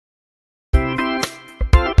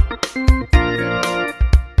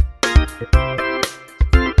Welcome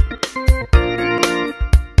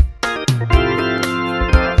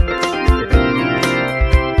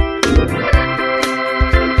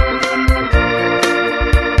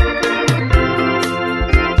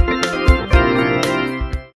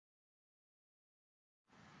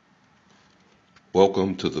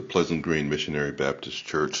to the Pleasant Green Missionary Baptist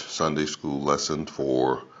Church Sunday School lesson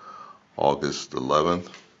for August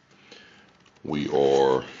 11th. We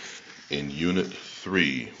are in Unit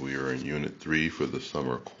 3. We are in Unit 3 for the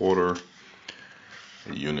summer quarter.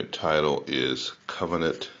 The unit title is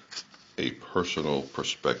Covenant, a Personal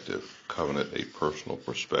Perspective. Covenant, a Personal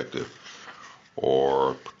Perspective,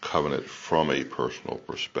 or Covenant from a Personal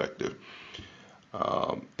Perspective.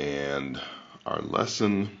 And our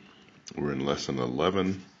lesson, we're in lesson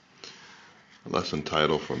 11. Lesson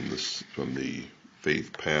title from the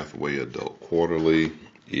Faith Pathway Adult Quarterly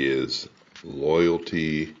is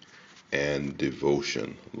Loyalty and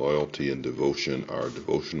Devotion. Loyalty and Devotion are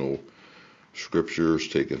devotional scriptures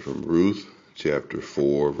taken from Ruth chapter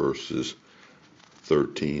 4 verses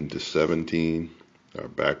 13 to 17. Our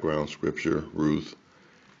background scripture, Ruth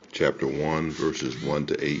chapter 1 verses 1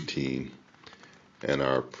 to 18. And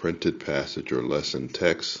our printed passage or lesson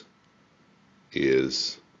text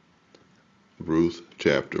is Ruth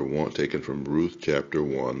chapter 1, taken from Ruth chapter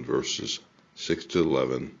 1 verses 6 to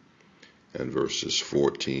 11 and verses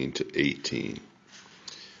 14 to 18.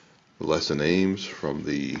 The lesson aims from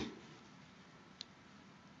the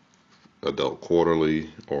Adult Quarterly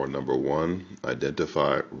are: number 1,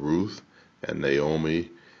 identify Ruth and Naomi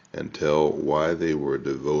and tell why they were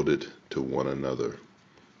devoted to one another.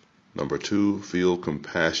 Number 2, feel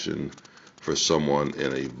compassion for someone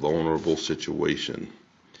in a vulnerable situation.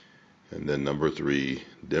 And then number 3,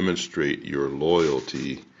 demonstrate your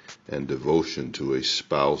loyalty and devotion to a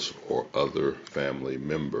spouse or other family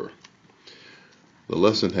member. The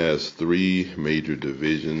lesson has 3 major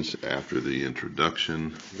divisions after the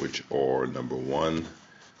introduction, which are: number 1,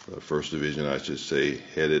 the first division, I should say,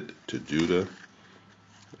 headed to Judah,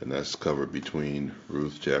 and that's covered between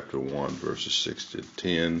Ruth chapter 1 verses 6 to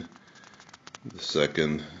 10. The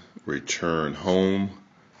second, return home,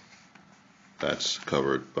 that's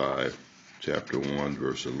covered by chapter 1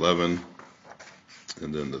 verse 11.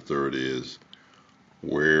 And then the third is,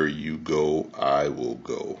 where you go, I will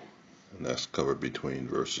go, and that's covered between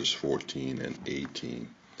verses 14 and 18.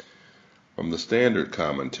 From the Standard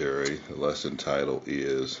Commentary, the lesson title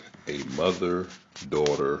is A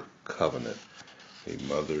Mother-Daughter Covenant. A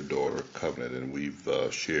Mother-Daughter Covenant. And we've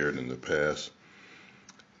shared in the past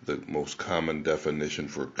the most common definition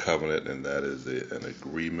for covenant, and that is an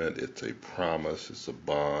agreement. It's a promise. It's a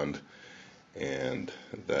bond, and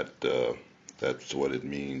that's what it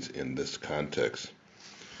means in this context.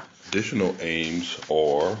 Additional aims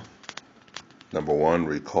are: number 1,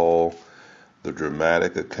 recall the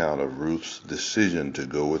dramatic account of Ruth's decision to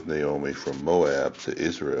go with Naomi from Moab to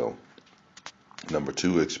Israel. Number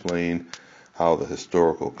 2, explain how the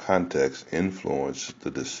historical context influenced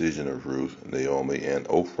the decision of Ruth, Naomi, and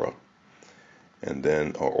Orpah, and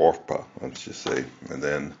then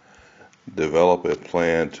develop a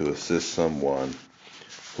plan to assist someone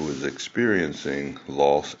who is experiencing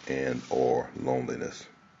loss and or loneliness.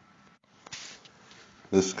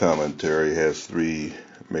 This commentary has 3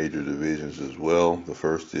 major divisions as well. The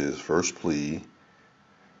first is first plea,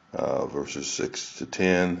 verses 6 to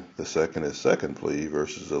 10. The second is second plea,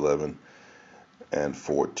 verses 11 and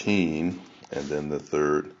 14, and then the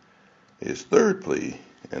third is third plea,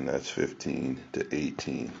 and that's 15 to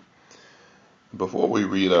 18. Before we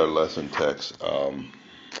read our lesson text, I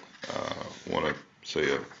want to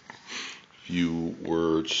say a few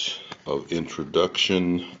words of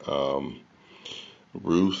introduction.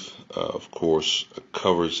 Ruth, of course,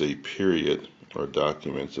 covers a period or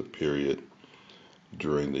documents a period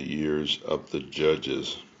during the years of the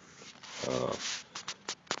Judges.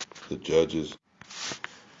 The Judges,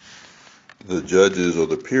 or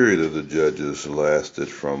the period of the Judges, lasted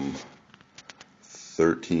from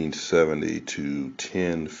 1370 to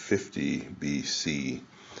 1050 BC,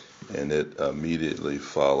 and it immediately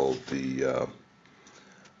followed the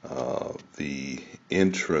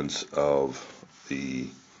entrance of the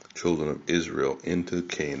children of Israel into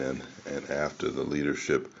Canaan, and after the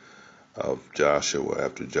leadership of Joshua,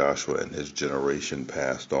 after Joshua and his generation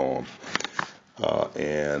passed on.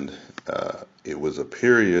 And it was a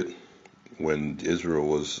period when Israel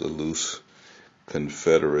was a loose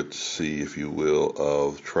confederacy, if you will,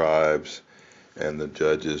 of tribes, and the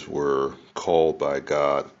judges were called by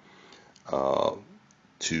God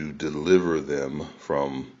to deliver them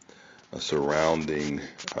from surrounding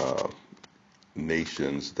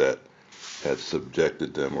nations that had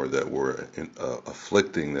subjected them, or that were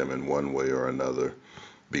afflicting them in one way or another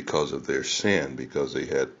because of their sin, because they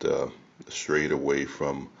had strayed away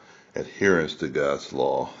from adherence to God's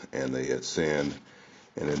law, and they had sinned,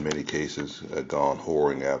 and in many cases gone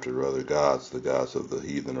whoring after other gods, the gods of the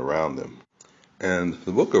heathen around them. And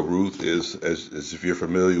the book of Ruth is, as if you're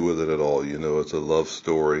familiar with it at all, you know it's a love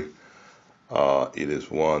story. It is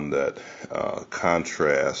one that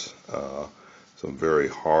contrasts some very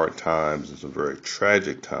hard times and some very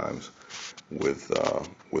tragic times with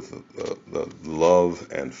the love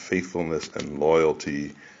and faithfulness and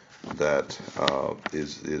loyalty that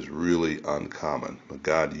is really uncommon. But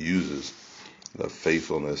God uses the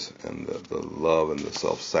faithfulness and the love and the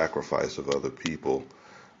self-sacrifice of other people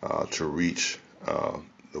to reach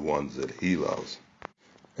the ones that He loves.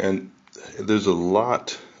 And there's a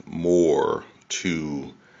lot more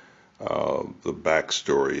to the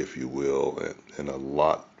backstory, if you will, and a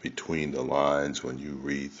lot between the lines when you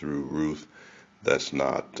read through Ruth that's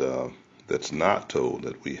not told,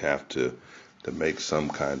 that we have to make some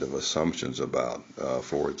kind of assumptions about.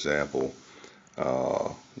 For example,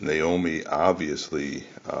 Naomi obviously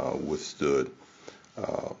withstood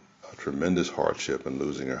a tremendous hardship in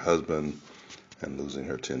losing her husband and losing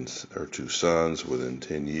her two sons within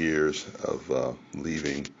 10 years of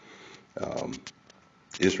leaving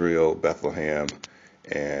Israel, Bethlehem,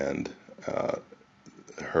 and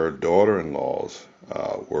her daughter-in-laws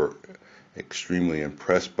were extremely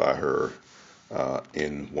impressed by her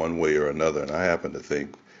in one way or another. And I happen to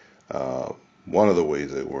think one of the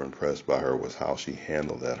ways they were impressed by her was how she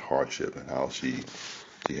handled that hardship, and how she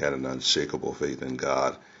had an unshakable faith in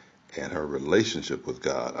God. And her relationship with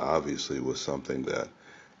God obviously was something that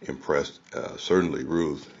impressed certainly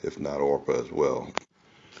Ruth, if not Orpah as well.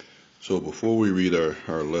 So before we read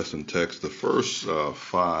our lesson text, the first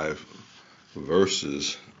 5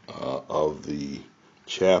 verses of the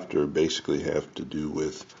chapter basically have to do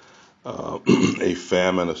with a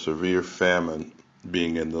famine, a severe famine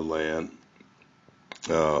being in the land,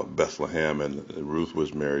 Bethlehem, and Ruth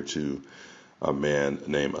was married to a man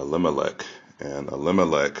named Elimelech, and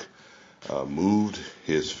Elimelech moved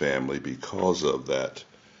his family because of that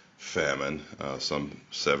famine, some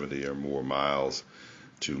 70 or more miles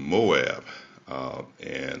to Moab,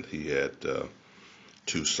 and he had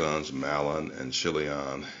 2 sons, Mahlon and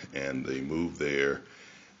Chilion, and they moved there,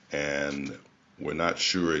 and we're not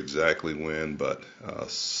sure exactly when, but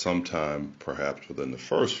sometime perhaps within the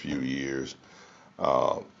first few years,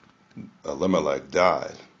 Elimelech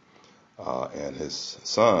died, and his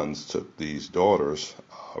sons took these daughters,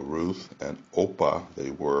 Ruth and Orpah.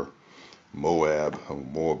 They were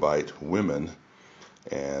Moabite women,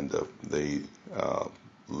 and they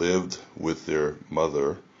lived with their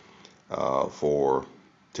mother for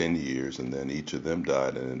 10 years, and then each of them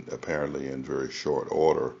died, and apparently in very short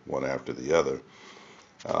order, one after the other,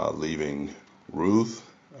 leaving Ruth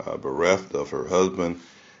bereft of her husband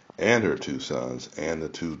and her 2 sons, and the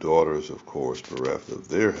 2 daughters, of course, bereft of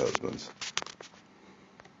their husbands.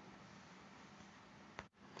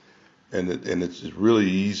 And it's really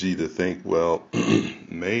easy to think, well,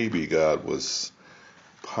 maybe God was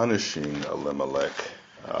punishing Elimelech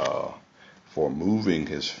for moving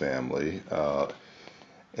his family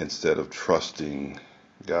instead of trusting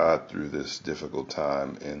God through this difficult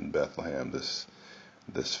time in Bethlehem,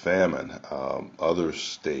 this famine. Others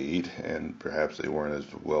stayed, and perhaps they weren't as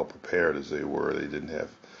well prepared as they were. They didn't have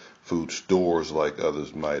food stores like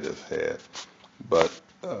others might have had. But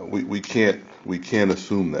we can't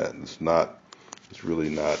assume that. It's really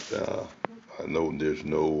not. There's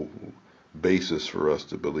no basis for us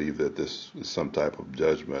to believe that this is some type of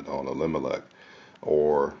judgment on Elimelech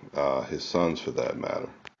or his sons, for that matter.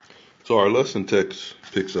 So our lesson text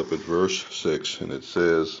picks up at verse 6, and it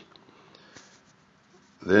says,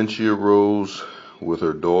 "Then she arose with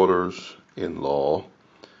her daughters-in-law,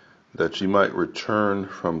 that she might return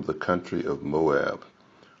from the country of Moab,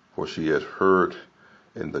 for she had heard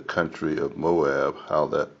in the country of Moab how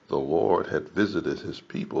that the Lord had visited his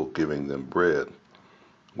people, giving them bread.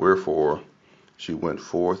 Wherefore she went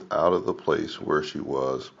forth out of the place where she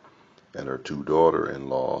was, and her 2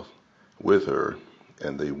 daughters-in-law with her,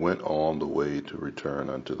 and they went on the way to return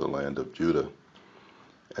unto the land of Judah.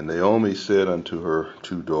 And Naomi said unto her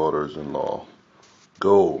 2 daughters-in-law,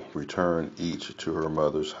 Go, return each to her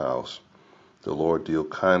mother's house. The Lord deal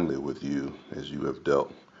kindly with you, as you have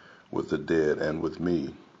dealt with the dead and with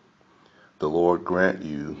me. The Lord grant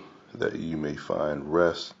you that you may find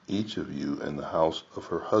rest, each of you, in the house of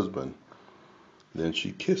her husband. Then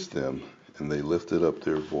she kissed them, and they lifted up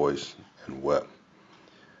their voice and wept.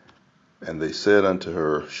 And they said unto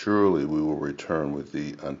her, Surely we will return with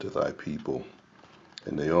thee unto thy people.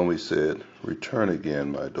 And Naomi said, Return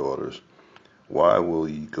again, my daughters. Why will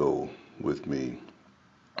ye go with me?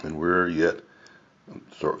 And are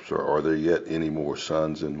there yet any more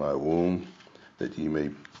sons in my womb, that they may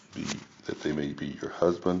be your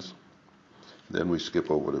husbands? Then we skip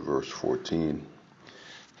over to verse 14,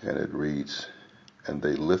 and it reads, And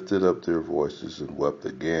they lifted up their voices and wept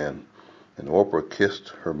again. And Orpah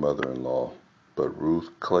kissed her mother-in-law, but Ruth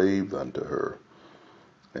clave unto her.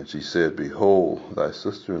 And she said, Behold, thy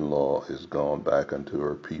sister-in-law is gone back unto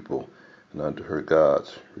her people and unto her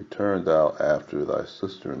gods. Return thou after thy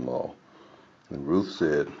sister-in-law. And Ruth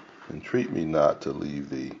said, Entreat me not to leave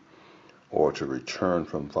thee, or to return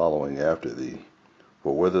from following after thee.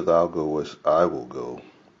 For whither thou goest, I will go,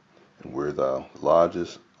 and where thou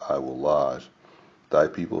lodgest, I will lodge. Thy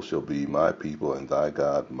people shall be my people, and thy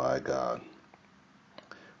God my God.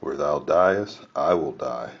 Where thou diest, I will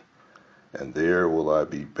die, and there will I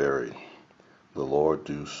be buried. The Lord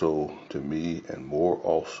do so to me, and more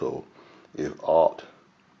also, if aught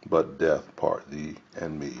but death part thee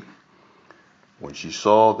and me. When she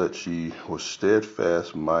saw that she was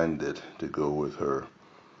steadfast minded to go with her,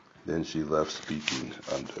 then she left speaking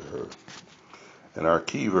unto her. And our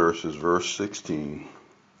key verse is verse 16,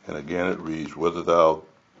 and again it reads, Whither thou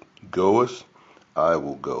goest, I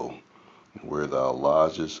will go, and where thou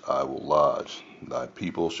lodgest, I will lodge. Thy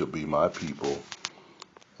people shall be my people,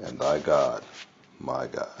 and thy God my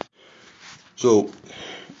God. So,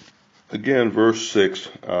 again, verse 6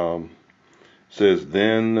 says,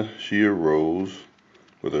 Then she arose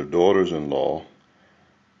with her daughters-in-law.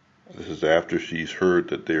 This is after she's heard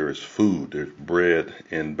that there is food, there's bread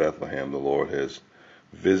in Bethlehem. The Lord has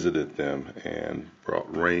visited them and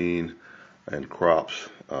brought rain and crops,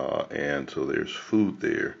 and so there's food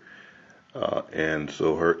there. And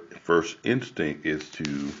so her first instinct is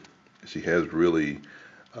she has really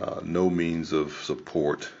no means of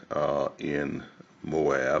support in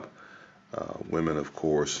Moab. Women, of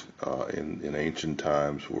course, in ancient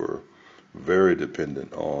times were very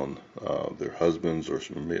dependent on their husbands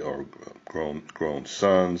or grown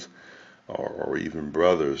sons or even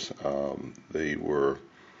brothers. They were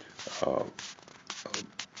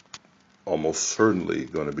almost certainly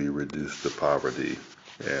going to be reduced to poverty,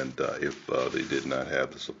 and if they did not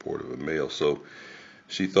have the support of a male. So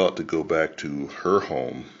she thought to go back to her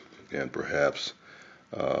home and perhaps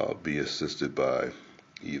be assisted by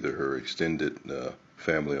either her extended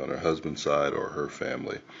family on her husband's side or her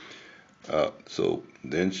family. So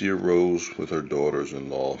then she arose with her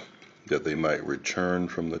daughters-in-law, that they might return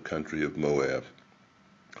from the country of Moab,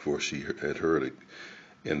 for she had heard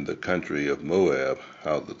in the country of Moab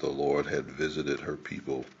how that the Lord had visited her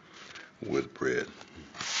people with bread.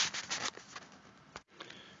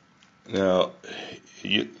 Now,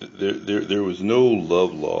 there was no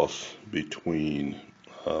love loss between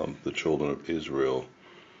the children of Israel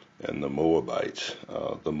and the Moabites.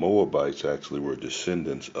 The Moabites actually were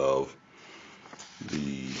descendants of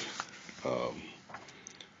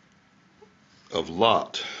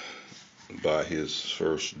Lot by his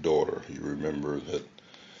first daughter. You remember that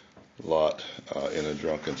Lot, in a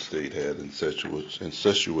drunken state, had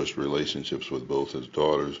incestuous relationships with both his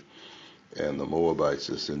daughters, and the Moabites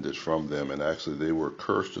descended from them, and actually they were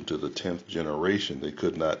cursed into the 10th generation. They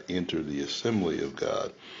could not enter the assembly of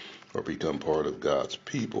God or become part of God's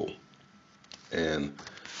people. And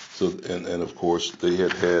so, and of course, they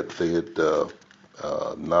had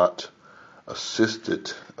not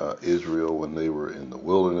assisted Israel when they were in the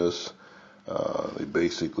wilderness. They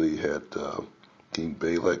basically had King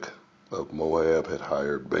Balak of Moab had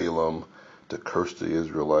hired Balaam to curse the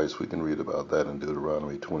Israelites. We can read about that in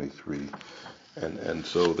Deuteronomy 23. And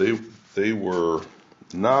so they were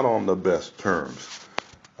not on the best terms.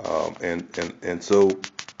 And so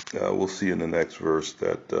we'll see in the next verse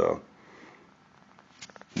that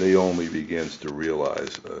Naomi begins to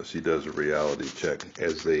realize, she does a reality check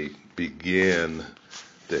as they begin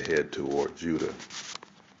to head toward Judah.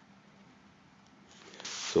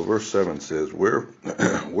 So verse 7 says,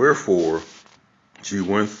 Wherefore she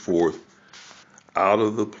went forth out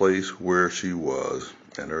of the place where she was,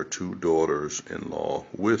 and her 2 daughters-in-law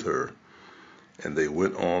with her, and they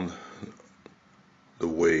went on the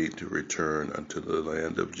way to return unto the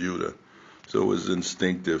land of Judah. So it was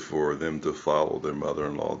instinctive for them to follow their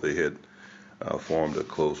mother-in-law. They had formed a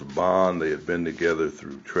close bond. They had been together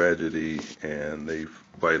through tragedy, and they,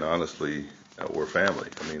 quite honestly, were family.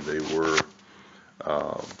 I mean, they were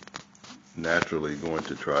naturally going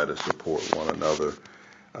to try to support one another,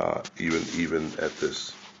 even at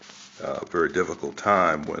this very difficult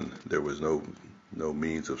time when there was no no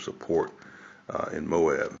means of support in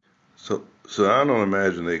Moab. So I don't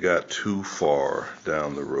imagine they got too far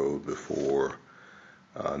down the road before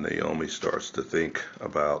Naomi starts to think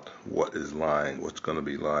about what's going to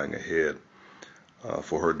be lying ahead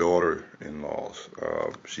for her daughter-in-laws.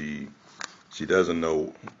 She doesn't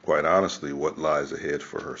know, quite honestly, what lies ahead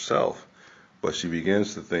for herself, but she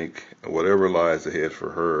begins to think whatever lies ahead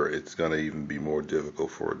for her, it's going to even be more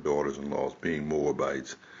difficult for her daughters-in-laws, being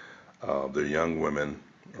Moabites. They're young women,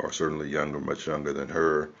 or certainly younger, much younger than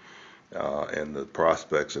her, and the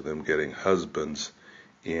prospects of them getting husbands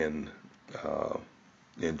in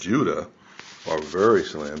Judah are very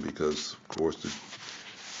slim because, of course,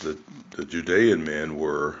 the Judean men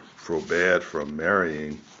were forbade from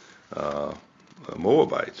marrying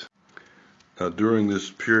Moabites. Now, during this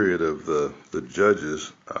period of the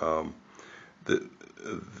judges, there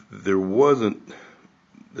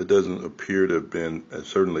doesn't appear to have been,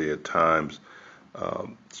 certainly at times,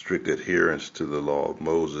 strict adherence to the law of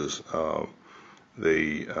Moses.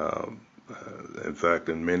 In fact,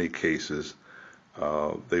 in many cases,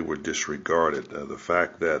 they were disregarded. The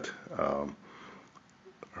fact that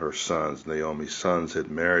her sons, Naomi's sons, had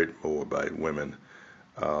married Moabite women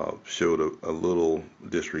showed a little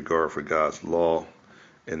disregard for God's law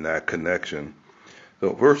in that connection.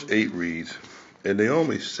 So verse 8 reads, "And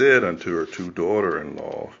Naomi said unto her two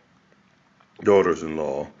daughters-in-law,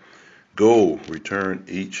 Go, return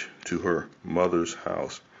each to her mother's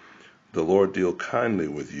house. The Lord deal kindly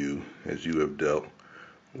with you as you have dealt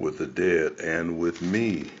with the dead and with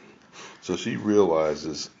me." So she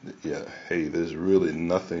realizes, hey, there's really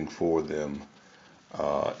nothing for them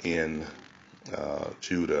in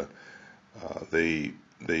Judah. They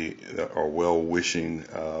are well-wishing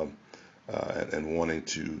and wanting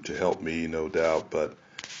to help me, no doubt, but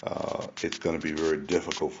it's going to be very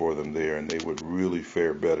difficult for them there, and they would really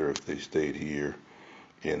fare better if they stayed here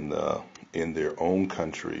in their own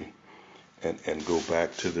country and go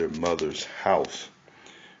back to their mother's house.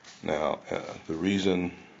 Now, the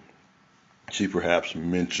reason she perhaps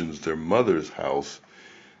mentions their mother's house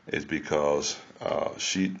is because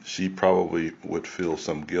she probably would feel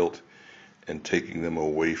some guilt in taking them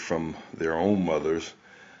away from their own mothers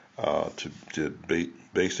to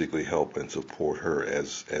basically help and support her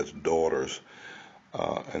as daughters.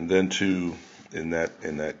 And then too, in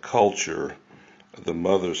that culture, the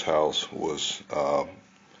mother's house was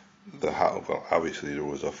the house. Well, obviously there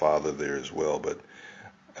was a father there as well, but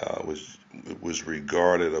it was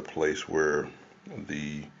regarded a place where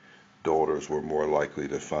the daughters were more likely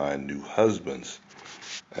to find new husbands.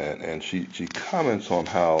 And she comments on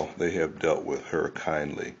how they have dealt with her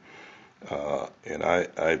kindly. And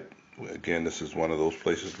I again, this is one of those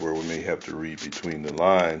places where we may have to read between the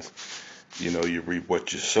lines. You reap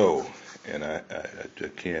what you sow, and I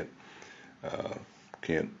can't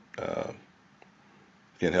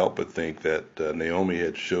help but think that Naomi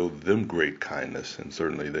had showed them great kindness, and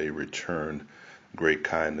certainly they returned great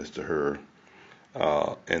kindness to her.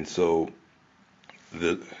 And so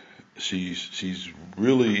she's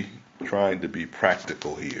really trying to be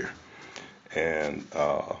practical here, and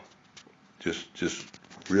just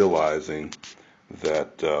realizing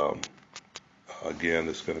that again,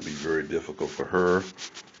 it's going to be very difficult for her,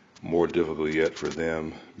 more difficult yet for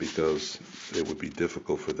them, because it would be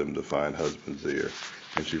difficult for them to find husbands there,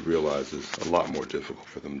 and she realizes a lot more difficult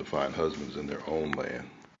for them to find husbands in their own land.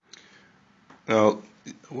 Now,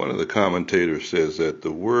 one of the commentators says that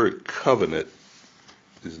the word covenant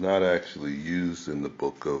is not actually used in the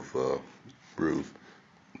book of Ruth,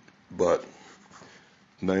 but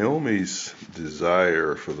Naomi's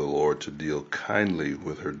desire for the Lord to deal kindly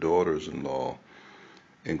with her daughters-in-law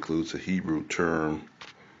includes a Hebrew term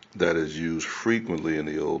that is used frequently in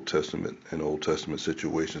the Old Testament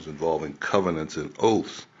situations involving covenants and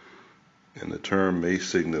oaths. And the term may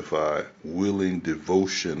signify willing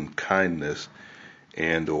devotion, kindness,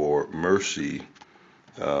 and or mercy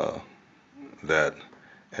that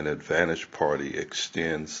an advantaged party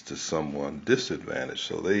extends to someone disadvantaged.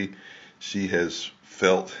 So she has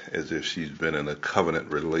felt as if she's been in a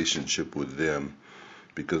covenant relationship with them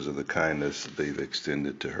because of the kindness they've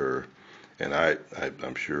extended to her. And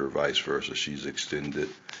I'm sure vice versa, she's extended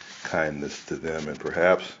kindness to them, and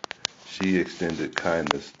perhaps she extended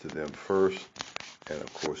kindness to them first, and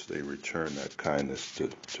of course they returned that kindness to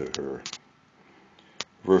her.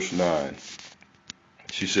 Verse 9,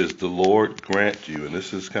 she says, "The Lord grant you," and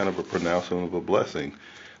this is kind of a pronouncement of a blessing,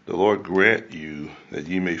 "the Lord grant you that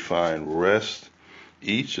ye may find rest,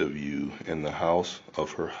 each of you, in the house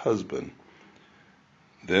of her husband."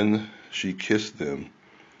 Then she kissed them,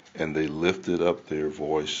 and they lifted up their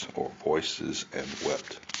voices and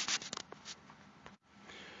wept.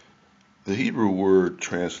 The Hebrew word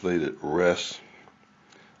translated rest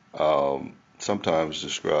sometimes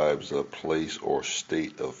describes a place or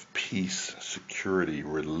state of peace, security,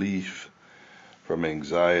 relief from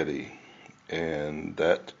anxiety, and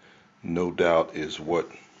that no doubt is what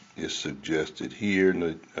is suggested here.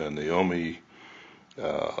 Naomi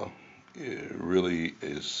really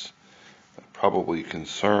is probably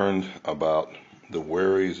concerned about the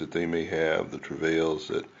worries that they may have, the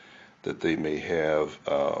travails that they may have.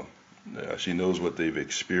 She knows what they've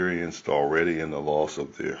experienced already in the loss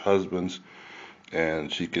of their husbands,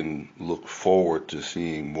 and she can look forward to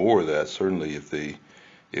seeing more of that, certainly if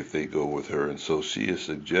they go with her. And so she is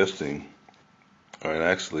suggesting, and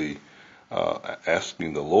actually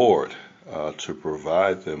asking the Lord to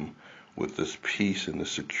provide them with this peace and the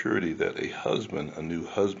security that a new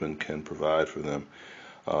husband can provide for them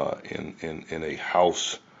in a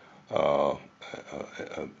house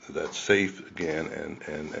that's safe again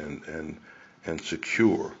and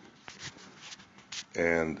secure.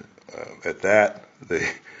 And at that,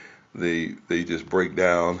 they just break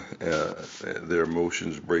down, their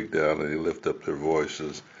emotions break down, and they lift up their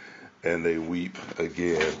voices and they weep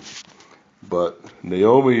again. But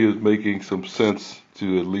Naomi is making some sense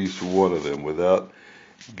to at least one of them without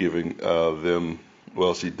giving them,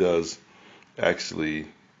 well, she does actually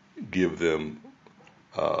give them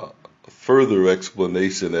further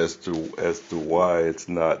explanation as to why it's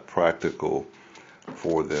not practical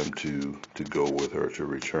for them to go with her, to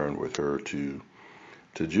return with her to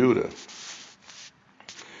Judah.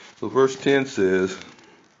 So verse 10 says,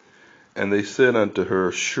 "And they said unto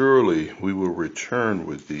her, Surely we will return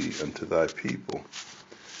with thee unto thy people."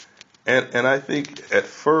 And I think at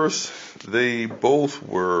first they both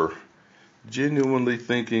were genuinely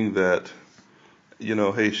thinking that,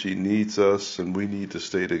 hey, she needs us and we need to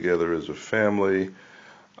stay together as a family.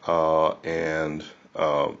 And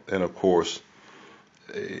of course,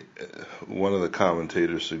 one of the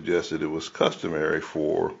commentators suggested it was customary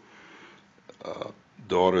for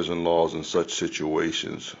daughters-in-laws in such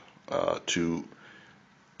situations to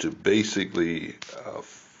basically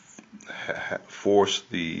force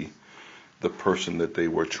the person that they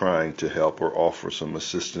were trying to help or offer some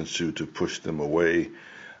assistance to push them away.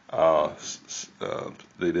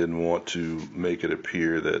 They didn't want to make it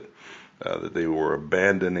appear that they were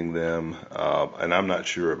abandoning them, and I'm not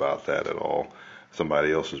sure about that at all.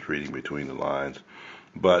 Somebody else is reading between the lines.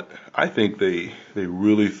 But I think they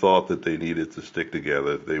really thought that they needed to stick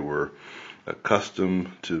together. They were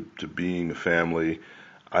accustomed to being a family.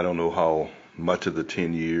 I don't know how much of the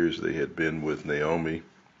 10 years they had been with Naomi,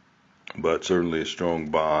 but certainly a strong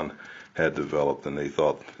bond had developed, and they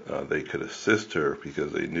thought they could assist her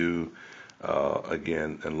because they knew,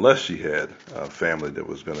 again, unless she had a family that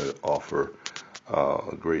was going to offer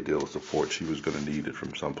a great deal of support, she was going to need it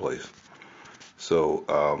from someplace.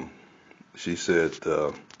 So she said,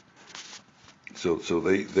 so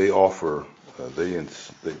they offer, they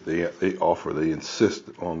insist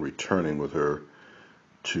on returning with her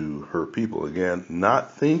to her people. Again,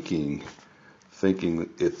 not thinking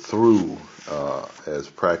it through as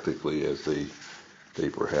practically as they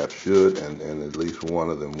perhaps should, and at least one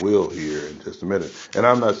of them will here in just a minute. And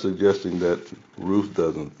I'm not suggesting that Ruth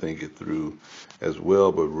doesn't think it through as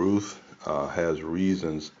well, but Ruth has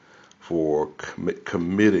reasons for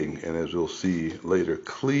committing, and as we'll see later,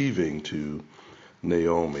 cleaving to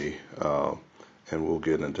Naomi, and we'll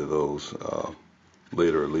get into those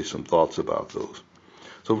later, at least some thoughts about those.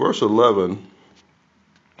 So verse 11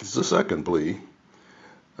 is the second plea,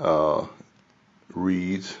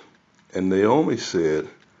 reads, "And Naomi said,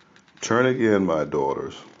 Turn again, my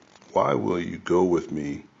daughters, why will you go with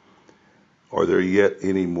me? Are there yet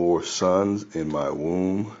any more sons in my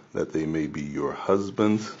womb, that they may be your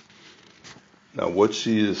husbands?" Now, what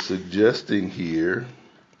she is suggesting here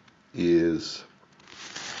is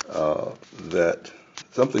that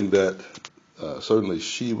something that certainly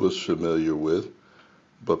she was familiar with,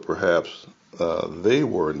 but perhaps they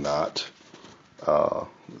were not,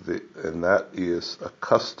 and that is a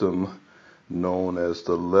custom known as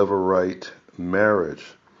the Levirate marriage.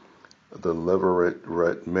 The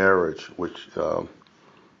Levirate marriage, which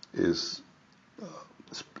is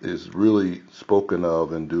really spoken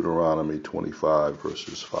of in Deuteronomy 25,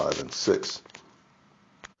 verses 5 and 6.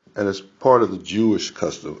 And it's part of the Jewish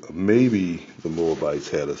custom. Maybe the Moabites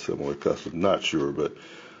had a similar custom, not sure, but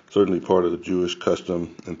certainly part of the Jewish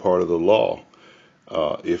custom and part of the law.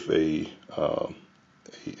 If a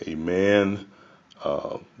man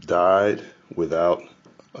died without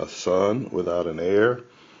a son, without an heir,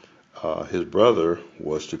 his brother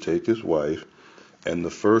was to take his wife, and the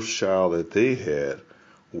first child that they had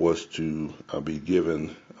was to be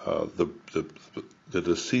given the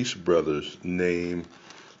deceased brother's name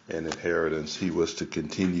and inheritance. He was to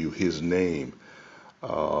continue his name.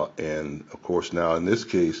 And of course, now in this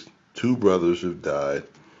case, two brothers have died.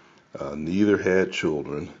 Neither had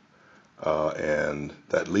children. And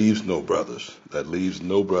that leaves no brothers. That leaves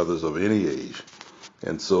no brothers of any age.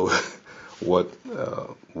 And so what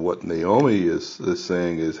Naomi is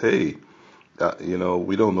saying is, hey,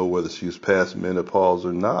 we don't know whether she was past menopause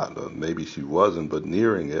or not. Maybe she wasn't, but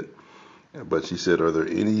nearing it. But she said, are there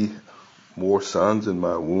any more sons in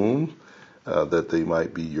my womb that they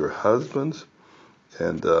might be your husbands?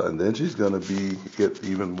 And then she's going to get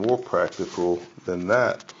even more practical than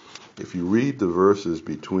that. If you read the verses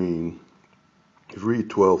if you read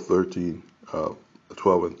 12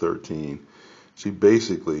 and 13, she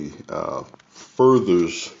basically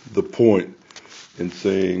furthers the point in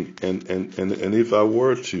saying, and if I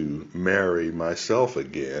were to marry myself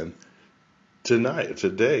again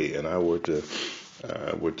today, and I were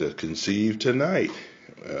to conceive tonight,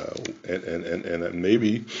 and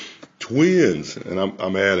maybe twins, and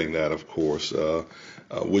I'm adding that, of course,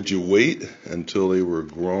 would you wait until they were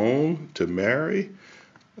grown to marry?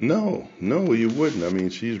 No, you wouldn't. I mean,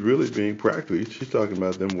 she's really being practical. She's talking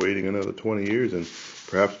about them waiting another 20 years, and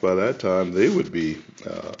perhaps by that time they would be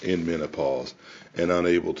in menopause and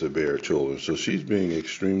unable to bear children. So she's being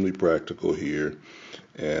extremely practical here,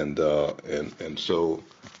 and so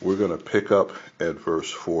we're going to pick up at verse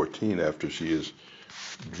 14 after she has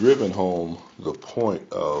driven home the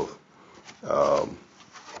point of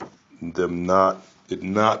it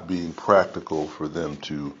not being practical for them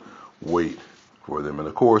to wait for them. And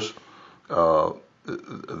of course,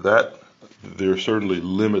 that there are certainly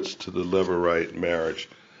limits to the Levirate marriage.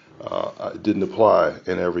 It didn't apply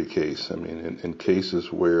in every case. I mean, in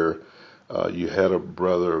cases where you had a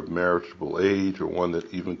brother of marriageable age or one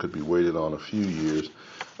that even could be waited on a few years,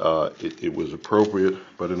 it was appropriate.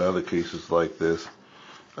 But in other cases like this,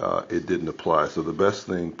 it didn't apply. So the best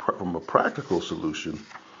thing from a practical solution,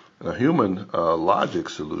 a human logic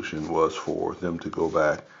solution, was for them to go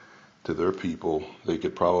back to their people. They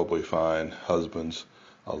could probably find husbands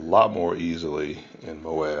a lot more easily in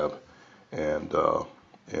Moab and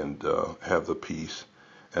have the peace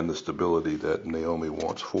and the stability that Naomi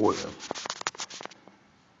wants for them.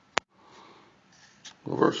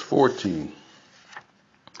 Well, verse 14,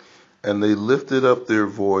 and they lifted up their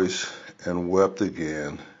voice and wept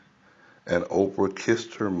again, and Oprah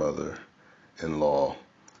kissed her mother-in-law,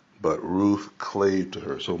 but Ruth clave to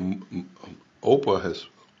her. So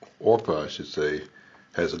Orpah, I should say,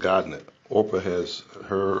 has gotten it. Orpah has,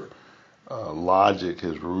 her logic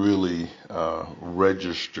has really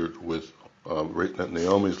registered with,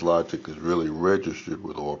 Naomi's logic is really registered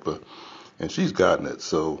with Orpah, and she's gotten it.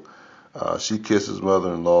 So she kisses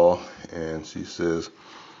mother-in-law, and she says,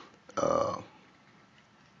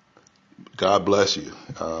 God bless you.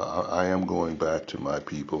 I am going back to my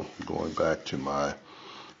people, going back to my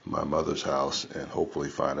mother's house, and hopefully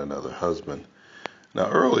find another husband. Now,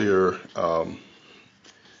 earlier,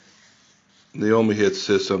 Naomi had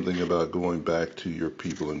said something about going back to your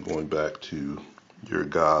people and going back to your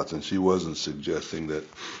gods, and she wasn't suggesting that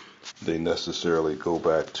they necessarily go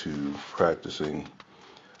back to practicing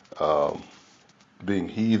being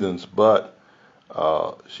heathens, but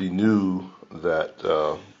she knew that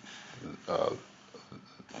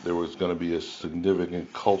there was going to be a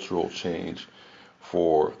significant cultural change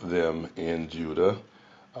for them in Judah.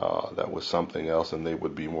 That was something else, and they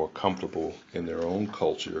would be more comfortable in their own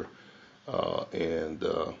culture.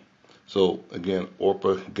 So again,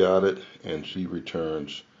 Orpah got it, and she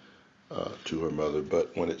returns to her mother.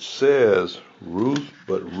 But when it says Ruth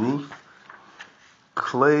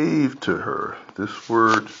clave to her, this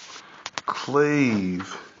word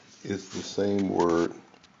clave is the same word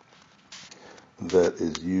that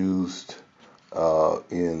is used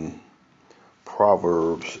in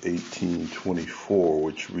Proverbs 18:24,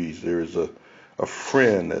 which reads, there is a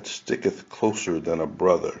friend that sticketh closer than a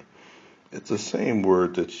brother. It's the same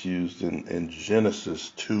word that's used in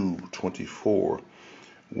Genesis 2:24,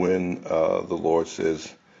 when the Lord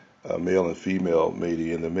says, male and female made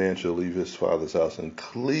he, and the man shall leave his father's house and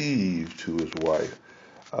cleave to his wife.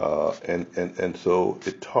 And so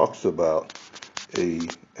it talks about a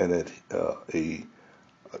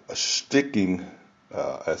sticking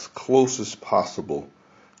as close as possible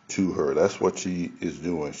to her. That's what she is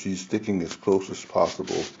doing. She's sticking as close as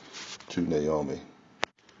possible to Naomi.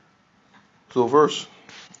 So verse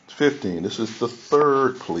 15, this is the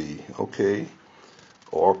third plea, okay?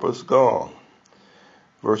 Orpah's gone.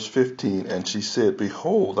 Verse 15, and she said,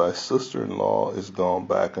 behold, thy sister-in-law is gone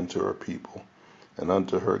back unto her people and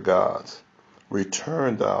unto her gods.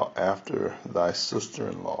 return thou after thy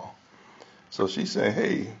sister-in-law. So she's saying,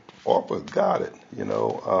 hey, Orpah got it.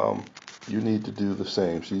 You need to do the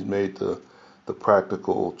same. She's made the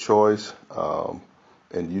practical choice,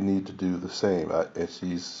 and you need to do the same. And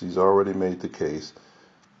she's already made the case.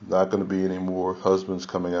 Not going to be any more husbands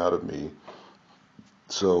coming out of me.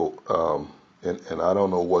 So, and I don't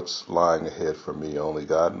know what's lying ahead for me. Only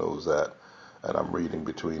God knows that. And I'm reading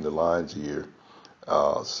between the lines here.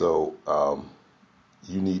 So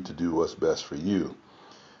you need to do what's best for you.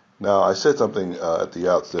 Now, I said something at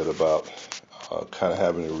the outset about kind of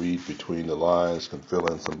having to read between the lines, can fill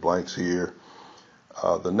in some blanks here.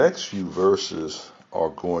 The next few verses are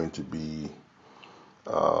going to be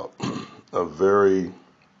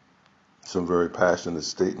some very passionate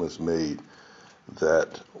statements made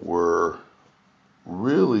that were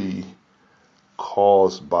really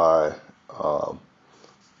caused by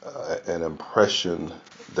an impression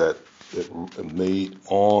that it made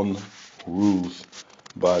on Ruth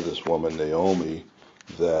by this woman Naomi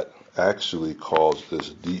that actually caused this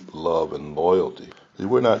deep love and loyalty.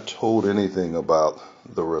 We're not told anything about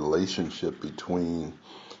the relationship between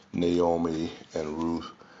Naomi and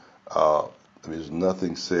Ruth. There's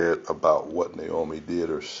nothing said about what Naomi did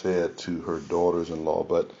or said to her daughters-in-law,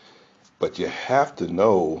 but you have to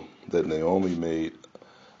know that Naomi made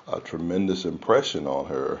a tremendous impression on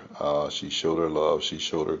her. She showed her love. She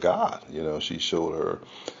showed her God. She showed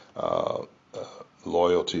her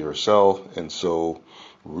loyalty herself, and so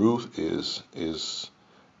Ruth is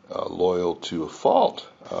loyal to a fault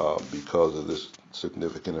because of this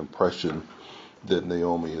significant impression that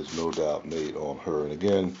Naomi has no doubt made on her. And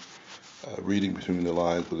again, reading between the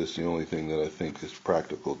lines, but it's the only thing that I think is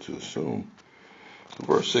practical to assume.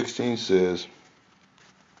 Verse 16 says,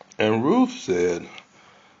 "And Ruth said,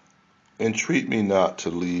 Entreat me not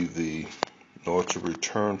to leave thee, nor to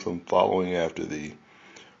return from following after thee.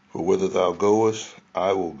 For whither thou goest,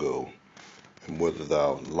 I will go, and whither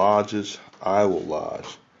thou lodgest, I will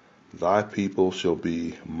lodge. Thy people shall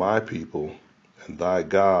be my people, and thy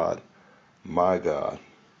God my God."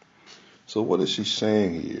 So what is she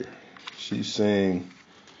saying here? She's saying,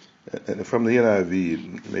 and from the NIV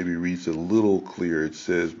it maybe reads a little clearer. It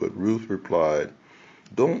says, "But Ruth replied,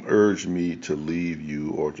 Don't urge me to leave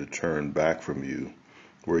you or to turn back from you.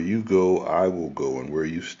 Where you go, I will go, and where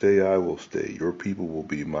you stay, I will stay. Your people will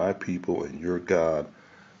be my people, and your God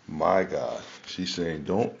my God." She's saying,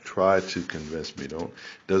 don't try to convince me.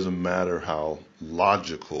 Doesn't matter how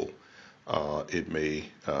logical it may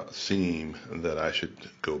seem that I should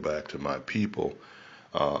go back to my people.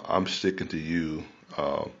 I'm sticking to you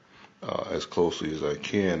as closely as I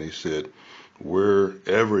can. He said,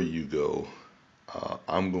 wherever you go,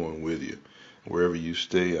 I'm going with you. Wherever you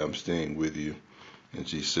stay, I'm staying with you. And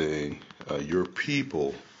she's saying, your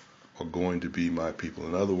people are going to be my people.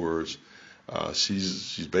 In other words,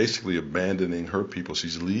 she's basically abandoning her people.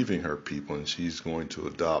 She's leaving her people, and she's going to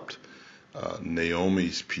adopt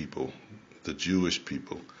Naomi's people, the Jewish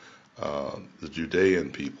people, the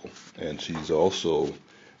Judean people. And she's also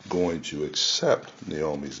going to accept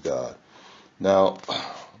Naomi's God. Now,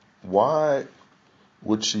 why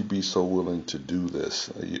would she be so willing to do this?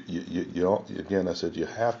 Again, I said you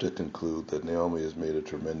have to conclude that Naomi has made a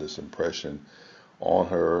tremendous impression on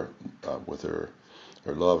her with her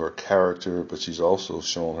love, her character, but she's also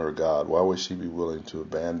shown her God. Why would she be willing to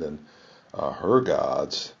abandon her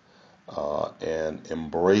gods and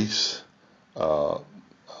embrace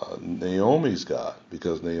Naomi's God?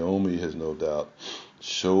 Because Naomi has no doubt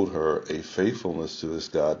showed her a faithfulness to this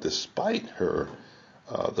God despite her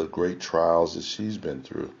the great trials that she's been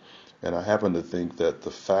through. And I happen to think that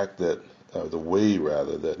the way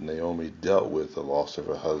that Naomi dealt with the loss of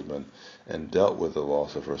her husband and dealt with the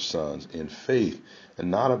loss of her sons in faith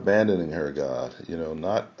and not abandoning her God,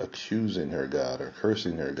 not accusing her God or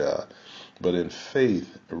cursing her God, but in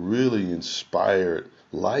faith really inspired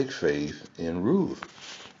like faith in Ruth.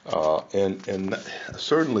 And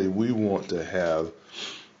certainly we want to have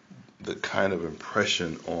the kind of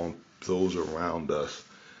impression on those around us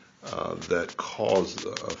that cause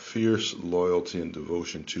a fierce loyalty and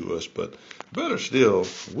devotion to us, but better still,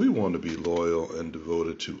 we want to be loyal and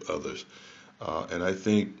devoted to others. And I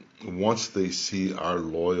think once they see our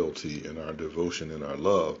loyalty and our devotion and our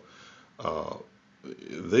love,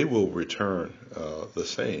 they will return the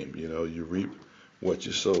same. You reap what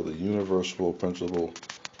you sow. The universal principle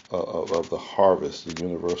of the harvest, the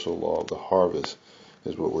universal law of the harvest,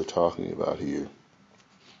 is what we're talking about here.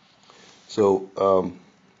 So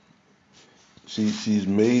she's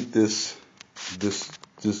made this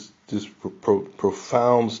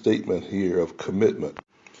profound statement here of commitment.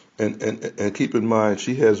 And keep in mind,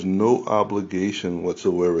 she has no obligation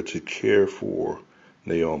whatsoever to care for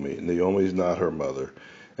Naomi. Naomi is not her mother,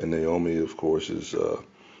 and Naomi, of course, is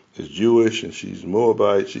Jewish, and she's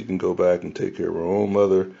Moabite. She can go back and take care of her own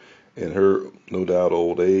mother in her, no doubt,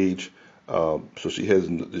 old age. So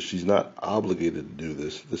she's not obligated to do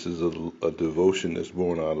this. This is a devotion that's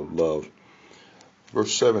born out of love.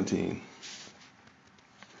 Verse 17,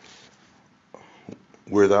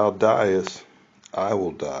 where thou diest, I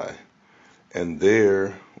will die, and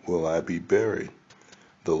there will I be buried.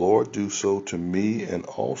 The Lord do so to me, and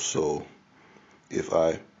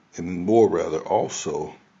more rather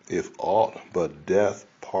also, if aught but death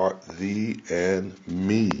part thee and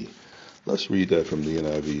me. Let's read that from the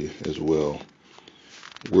NIV as well.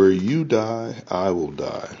 Where you die, I will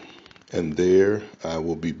die, and there I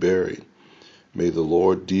will be buried. May the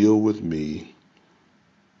Lord deal with me,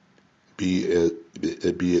 be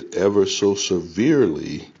it ever so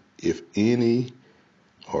severely, if any,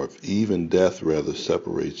 or if even death rather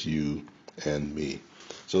separates you and me.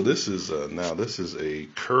 So this is a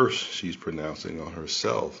curse she's pronouncing on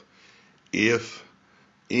herself if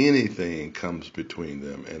anything comes between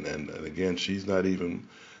them. And again, she's not even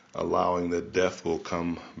allowing that death will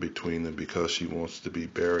come between them because she wants to be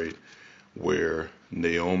buried where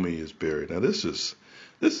Naomi is buried. Now this is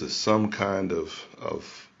some kind of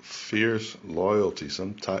fierce loyalty,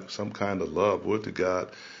 some kind of love. Would to God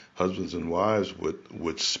husbands and wives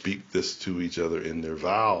would speak this to each other in their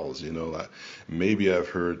vows. Maybe I've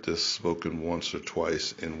heard this spoken once or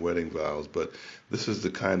twice in wedding vows, but this is the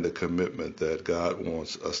kind of commitment that God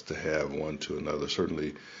wants us to have one to another.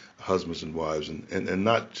 Certainly husbands and wives, and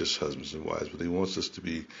not just husbands and wives, but he wants us to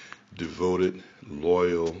be devoted,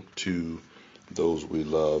 loyal to those we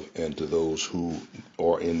love and to those who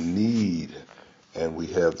are in need, and we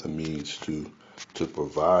have the means to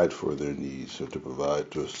provide for their needs, or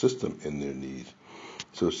to assist them in their needs.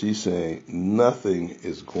 So she's saying, nothing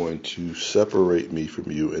is going to separate me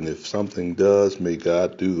from you, and if something does, may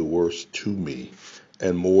God do the worst to me,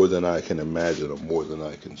 and more than I can imagine, or more than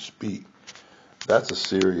I can speak. That's a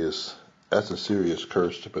serious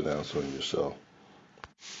curse to pronounce on yourself.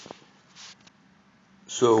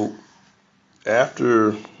 So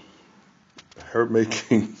after her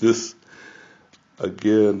making this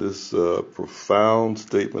profound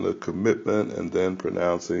statement of commitment, and then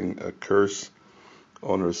pronouncing a curse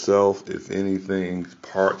on herself if anything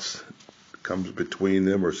comes between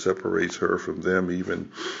them or separates her from them,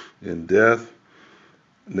 even in death,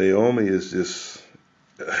 Naomi is just,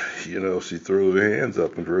 she throws her hands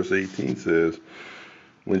up. And verse 18 says,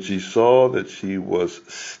 when she saw that she was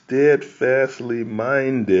steadfastly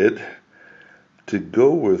minded to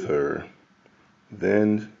go with her,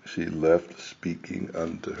 then she left speaking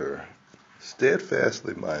unto her.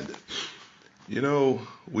 Steadfastly minded.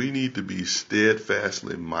 We need to be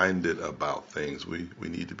steadfastly minded about things. We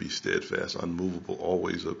need to be steadfast, unmovable,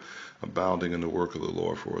 always abounding in the work of the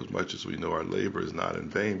Lord, for as much as we know our labor is not in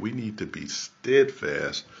vain. We need to be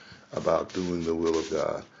steadfast about doing the will of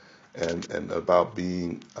God, and about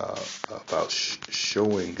being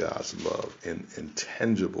showing God's love in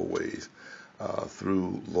tangible ways,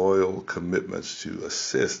 through loyal commitments to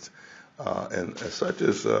assist, and such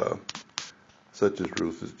as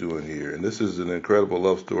Ruth is doing here. And this is an incredible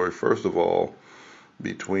love story, first of all,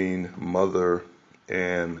 between mother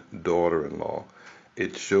and daughter-in-law.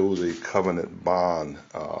 It shows a covenant bond,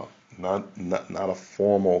 not a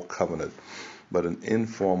formal covenant, but an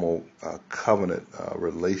informal covenant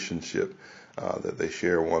relationship that they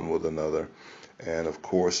share one with another. And of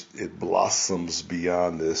course, it blossoms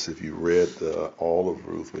beyond this, if you read all of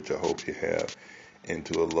Ruth, which I hope you have,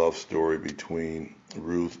 into a love story between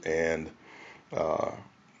Ruth and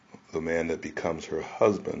the man that becomes her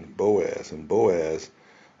husband, Boaz. And Boaz,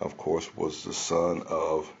 of course, was the son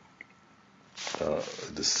of a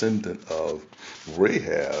descendant of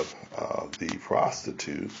Rahab, the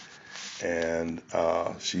prostitute, and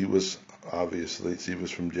she was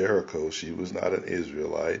from Jericho. She was not an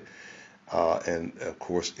Israelite, and of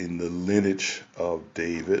course in the lineage of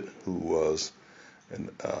David, who was and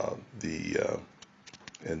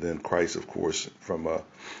then Christ, of course, from a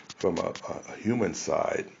human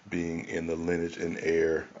side, being in the lineage and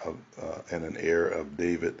an heir of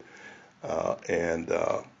David.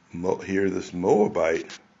 Here this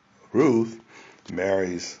Moabite, Ruth,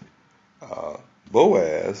 marries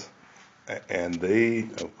Boaz, and they,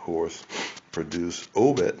 of course, produce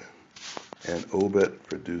Obed, and Obed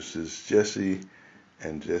produces Jesse,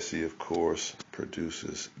 and Jesse, of course,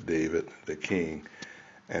 produces David, the king.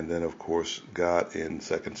 And then, of course, God, in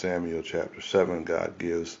 2 Samuel chapter 7, God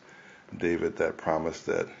gives David that promise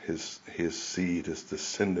that his seed, his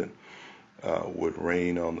descendant, would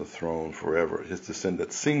reign on the throne forever. His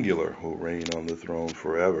descendant, singular, will reign on the throne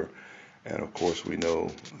forever. And of course, we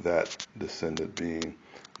know that descendant being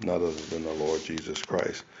none other than the Lord Jesus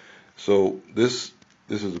Christ. So this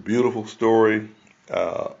is a beautiful story.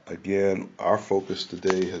 Again, our focus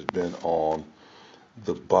today has been on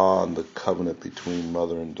the bond, the covenant between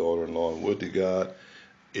mother and daughter-in-law. And would to God,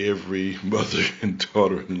 every mother and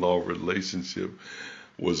daughter-in-law relationship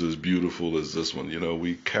was as beautiful as this one.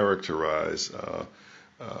 We characterize,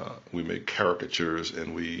 we make caricatures,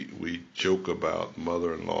 and we joke about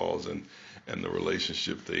mother-in-laws and the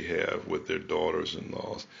relationship they have with their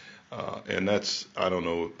daughters-in-laws. And that's, I don't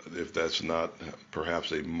know if that's not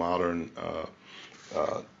perhaps a modern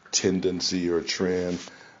tendency or trend,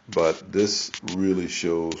 but this really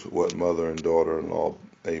shows what mother and daughter-in-law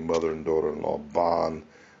bond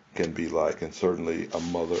can be like, and certainly a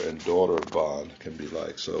mother and daughter bond can be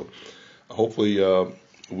like. So hopefully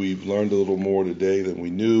we've learned a little more today than we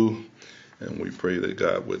knew, and we pray that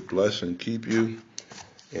God would bless and keep you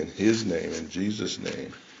in his name, in Jesus'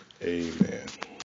 name. Amen.